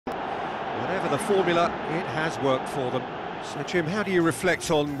Whatever the formula, it has worked for them. So, Jim, how do you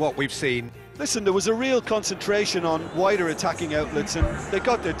reflect on what we've seen? Listen, there was a real concentration on wider attacking outlets, and they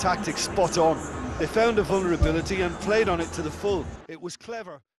got their tactics spot on. They found a vulnerability and played on it to the full. It was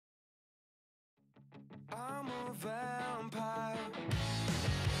clever. I'm a vampire.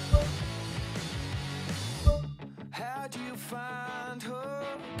 How'd you find her?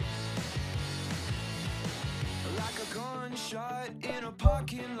 Like a gunshot in a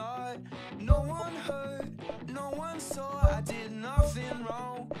parking lot. No one heard, no one saw. I did nothing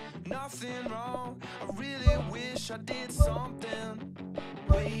wrong, nothing wrong. I really wish I did something.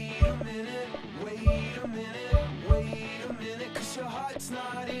 Wait a minute, wait a minute, wait a minute, 'cause your heart's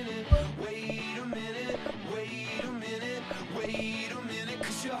not in it. Wait a minute, wait a minute, wait a minute,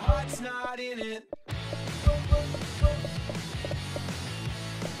 'cause your heart's not in it.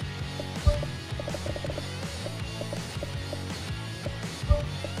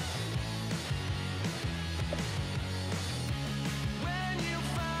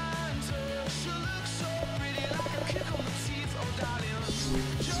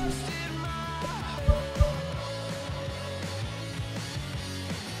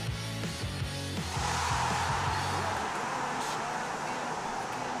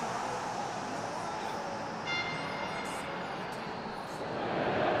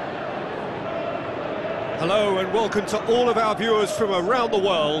 Hello and welcome to all of our viewers from around the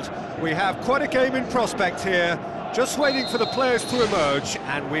world. We have quite a game in prospect here, just waiting for the players to emerge,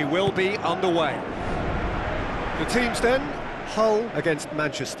 and we will be underway. The teams then, Hull against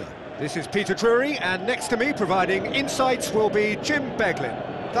Manchester. This is Peter Drury, and next to me providing insights will be Jim Beglin.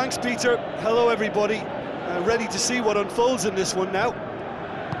 Thanks, Peter. Hello, everybody. Ready to see what unfolds in this one now.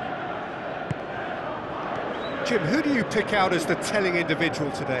 Jim, who do you pick out as the telling individual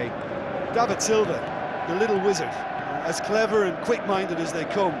today? David Silva, the little wizard, as clever and quick-minded as they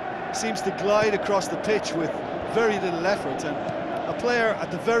come, seems to glide across the pitch with very little effort, and a player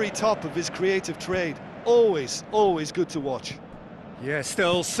at the very top of his creative trade. Always, always good to watch. Yes,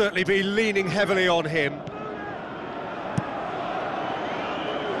 they'll certainly be leaning heavily on him.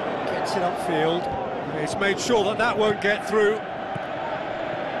 Gets it upfield. He's made sure that that won't get through.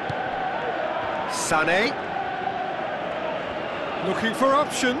 Sané. Looking for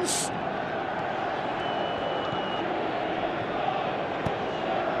options.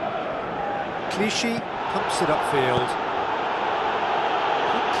 Clichy pumps it upfield.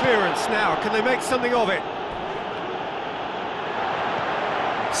 Good clearance now, can they make something of it?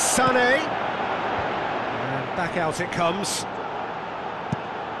 Sané. And back out it comes.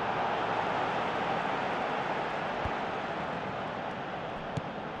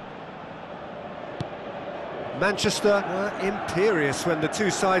 Manchester were imperious when the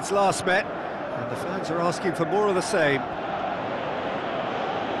two sides last met, and the fans are asking for more of the same.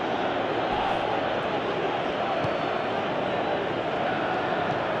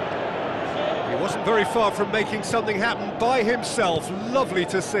 He wasn't very far from making something happen by himself. Lovely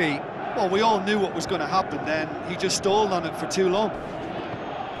to see. Well, we all knew what was going to happen then. He just stalled on it for too long.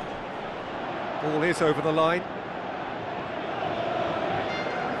 Ball is over the line.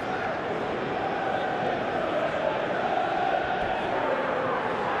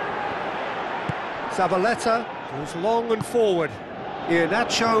 Zabaleta goes long and forward.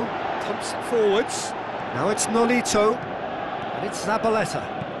 Iheanacho pumps it forwards. Now it's Nolito, and it's Zabaleta.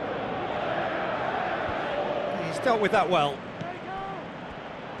 He's dealt with that well.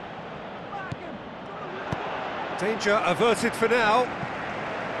 Danger averted for now.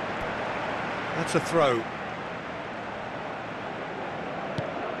 That's a throw.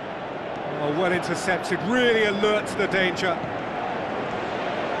 Oh, well intercepted, really alert to the danger.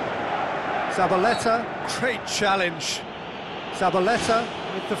 Zabaleta, great challenge. Zabaleta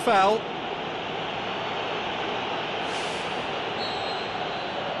with the foul.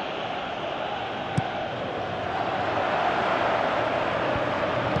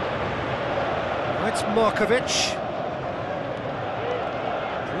 Now it's Markovic.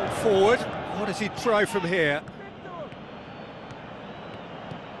 Ball forward. What does he try from here?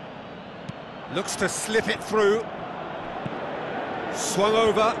 Looks to slip it through. Swung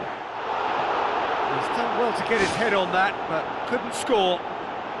over. He's done well to get his head on that, but couldn't score.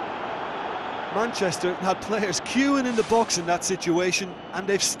 Manchester had players queuing in the box in that situation, and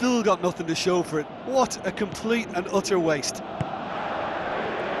they've still got nothing to show for it. What a complete and utter waste.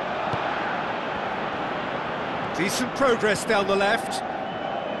 Decent progress down the left.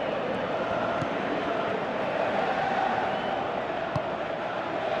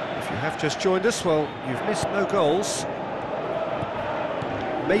 If you have just joined us, well, you've missed no goals.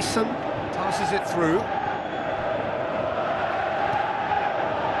 Mason passes it through.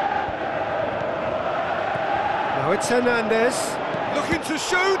 Now it's Hernandez, looking to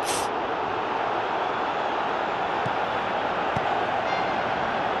shoot!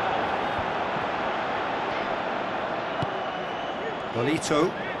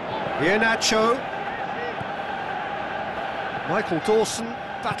 Nolito, Iheanacho. Michael Dawson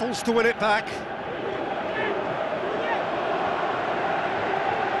battles to win it back.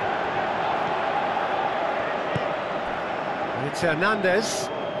 It's Hernandez.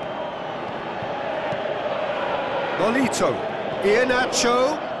 Nolito,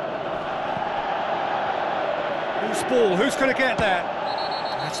 Iheanacho. Who's ball? Who's going to get there?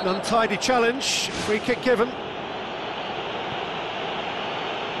 That's an untidy challenge. Free kick given.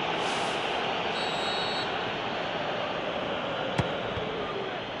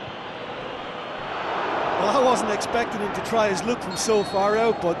 Well, I wasn't expecting him to try his luck from so far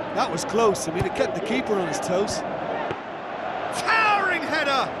out, but that was close. I mean, it kept the keeper on his toes. Towering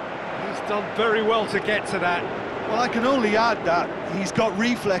header! He's done very well to get to that. Well, I can only add that he's got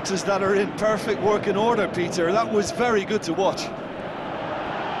reflexes that are in perfect working order, Peter. That was very good to watch.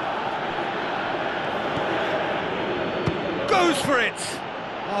 Goes for it!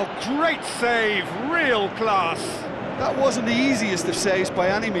 Oh, great save, real class. That wasn't the easiest of saves by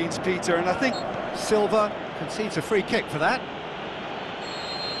any means, Peter, and I think Silva concedes a free kick for that.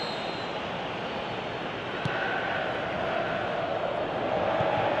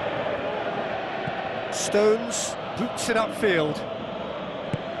 Stones boots it upfield.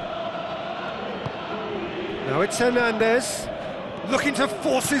 Now it's Hernandez, looking to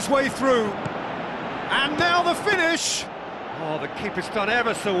force his way through. And now the finish! Oh, the keeper's done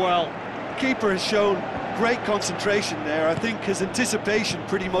ever so well. the keeper has shown great concentration there. I think his anticipation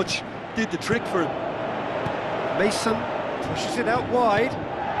pretty much did the trick for him. Mason pushes it out wide.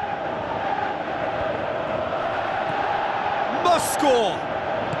 Must score!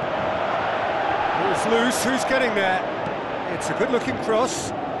 Ball's loose, who's getting there? It's a good-looking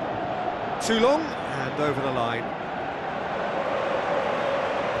cross. Too long, and over the line.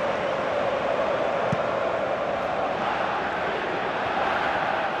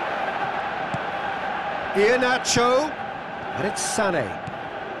 Iheanacho, and it's Sané.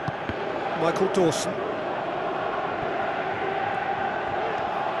 Michael Dawson.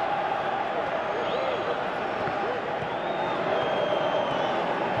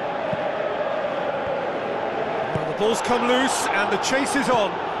 Well, the ball's come loose and the chase is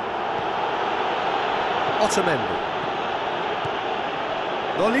on. Otamendi.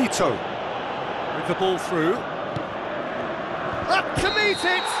 Nolito with the ball through. Up to meet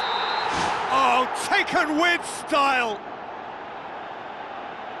it! Oh, taken with style!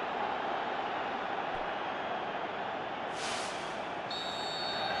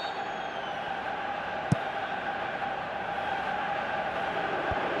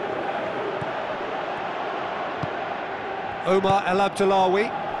 Omar El Abdullawi.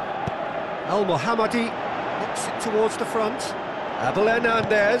 Al Mohammadi knocks it towards the front. Abel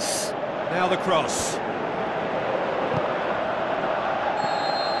Hernandez. Now the cross.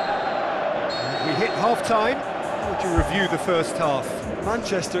 We hit half-time. How would you review the first half?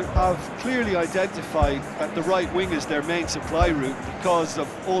 Manchester have clearly identified that the right wing is their main supply route because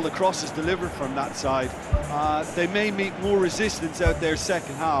of all the crosses delivered from that side. They may meet more resistance out there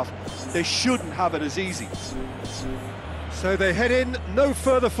second half. They shouldn't have it as easy. So they head in no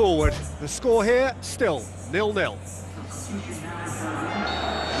further forward. The score here, still 0-0.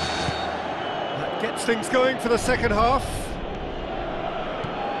 That gets things going for the second half.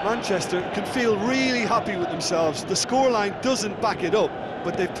 Manchester can feel really happy with themselves. The scoreline doesn't back it up,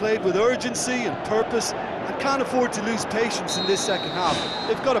 but they've played with urgency and purpose and can't afford to lose patience in this second half.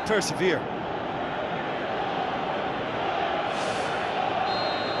 They've got to persevere.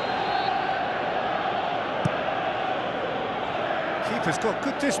 Keeper's got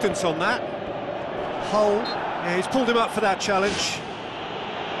good distance on that. Hull, yeah, he's pulled him up for that challenge.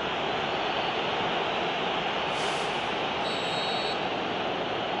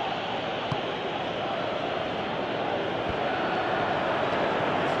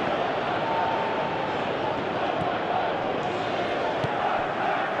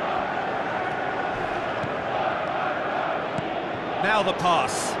 Now the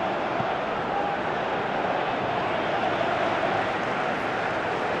pass.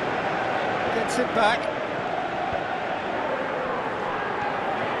 Gets it back.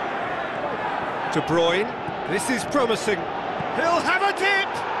 De Bruyne. This is promising. He'll have a dip!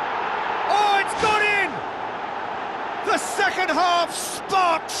 Oh, it's gone in! The second half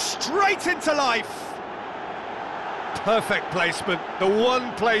sparked straight into life. Perfect placement. The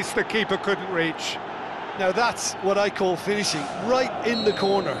one place the keeper couldn't reach. Now that's what I call finishing, right in the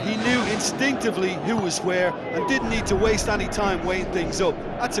corner. He knew instinctively who was where and didn't need to waste any time weighing things up.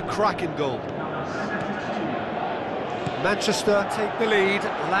 That's a cracking goal. Manchester take the lead,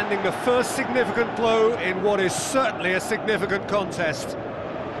 landing the first significant blow in what is certainly a significant contest.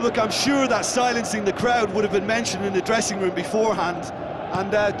 Look, I'm sure that silencing the crowd would have been mentioned in the dressing room beforehand.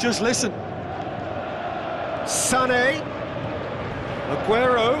 And just listen. Sané.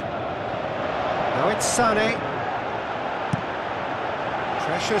 Aguero. Now it's Sané.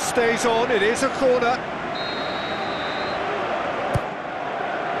 Pressure stays on, it is a corner.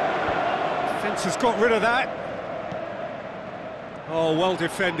 Defence has got rid of that. Oh, well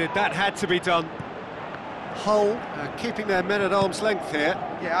defended, that had to be done. Hull keeping their men at arm's length here.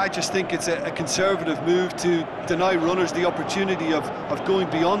 Yeah, I just think it's a conservative move to deny runners the opportunity of going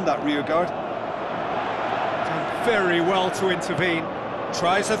beyond that rear guard. Done very well to intervene.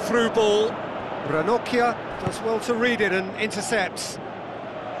 Tries a through ball. Ranocchia does well to read it and intercepts.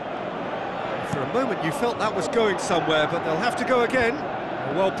 For a moment you felt that was going somewhere, but they'll have to go again.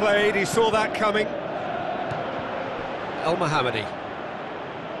 Well played, he saw that coming. El Mohammadi.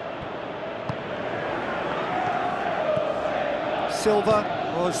 Silva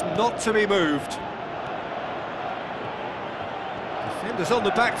was not to be moved. Defenders on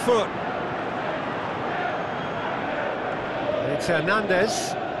the back foot. It's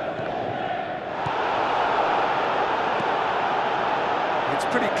Hernandez. It's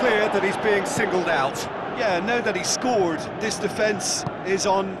pretty clear that he's being singled out. Yeah, now that he's scored, this defence is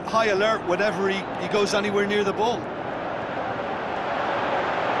on high alert whenever he goes anywhere near the ball.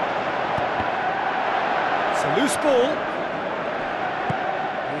 It's a loose ball.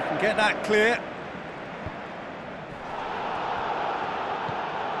 He can get that clear.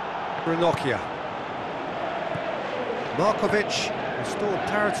 Ranocchia. Markovic restored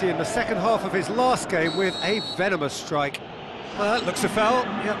parity in the second half of his last game with a venomous strike. Well, that looks a foul.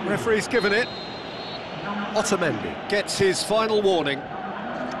 Yep, referee's given it. Otamendi gets his final warning.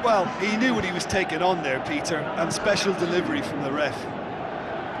 Well, he knew what he was taking on there, Peter, and special delivery from the ref.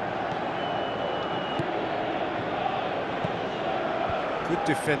 Good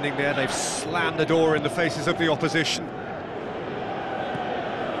defending there, they've slammed the door in the faces of the opposition.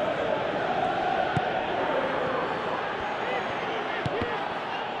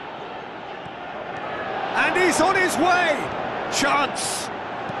 And he's on his way! Chance!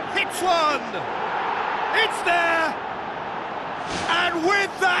 Hits one! It's there! And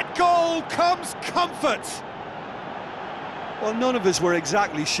with that goal comes comfort! Well, none of us were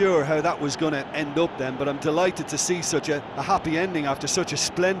exactly sure how that was going to end up then, but I'm delighted to see such a happy ending after such a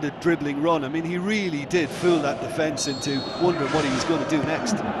splendid dribbling run. I mean, he really did fool that defence into wondering what he was going to do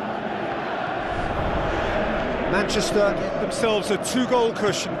next. Manchester get themselves a two-goal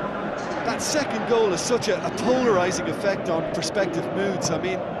cushion. That second goal has such a polarising effect on prospective moods. I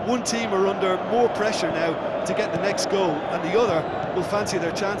mean, one team are under more pressure now to get the next goal, and the other will fancy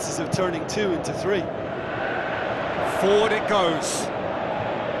their chances of turning 2 into 3. Forward it goes.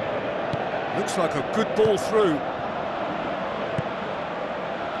 Looks like a good ball through.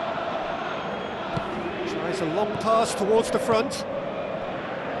 Tries a long pass towards the front.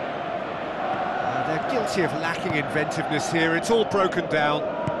 They're guilty of lacking inventiveness here. It's all broken down.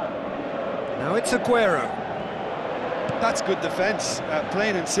 Now it's Aguero. That's good defence,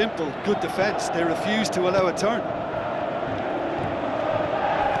 plain and simple, good defence. They refuse to allow a turn.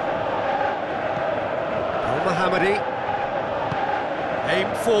 El Mohammadi.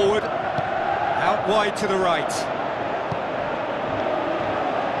 Aimed forward, out wide to the right.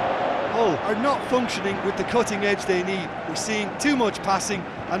 Hull are not functioning with the cutting edge they need. We're seeing too much passing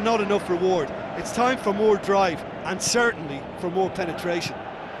and not enough reward. It's time for more drive and certainly for more penetration.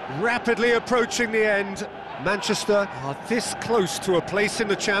 Rapidly approaching the end, Manchester are this close to a place in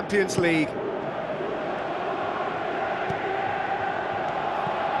the Champions League.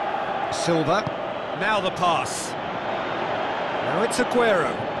 Silva, now the pass. Now it's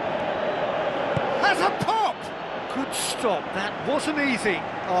Aguero. Has a pop! Good stop, that wasn't easy.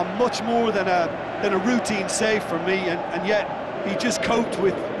 Much more than a routine save for me, and yet he just coped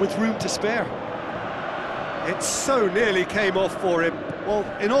with room to spare. It so nearly came off for him. Well,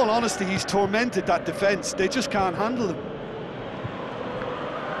 in all honesty, he's tormented that defence. They just can't handle him.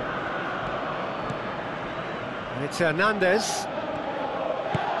 And it's Hernandez.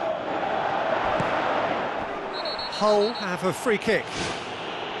 Hull have a free kick.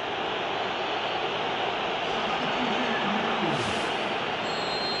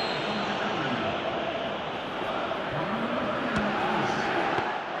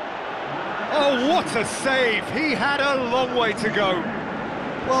 Oh, what a save! He had a long way to go.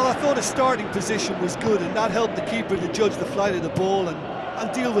 Well, I thought his starting position was good, and that helped the keeper to judge the flight of the ball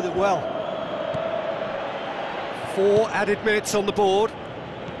and deal with it well. 4 added minutes on the board.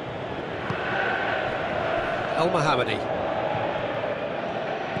 El Mohammadi.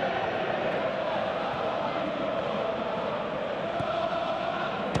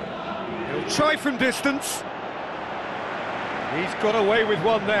 He'll try from distance. He's got away with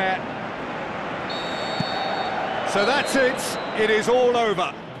one there. So that's it. It is all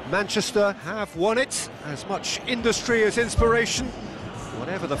over. Manchester have won it. As much industry as inspiration.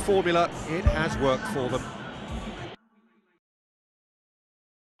 Whatever the formula, it has worked for them.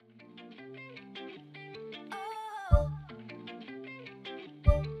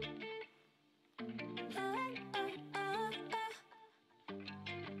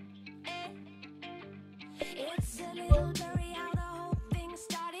 It's a little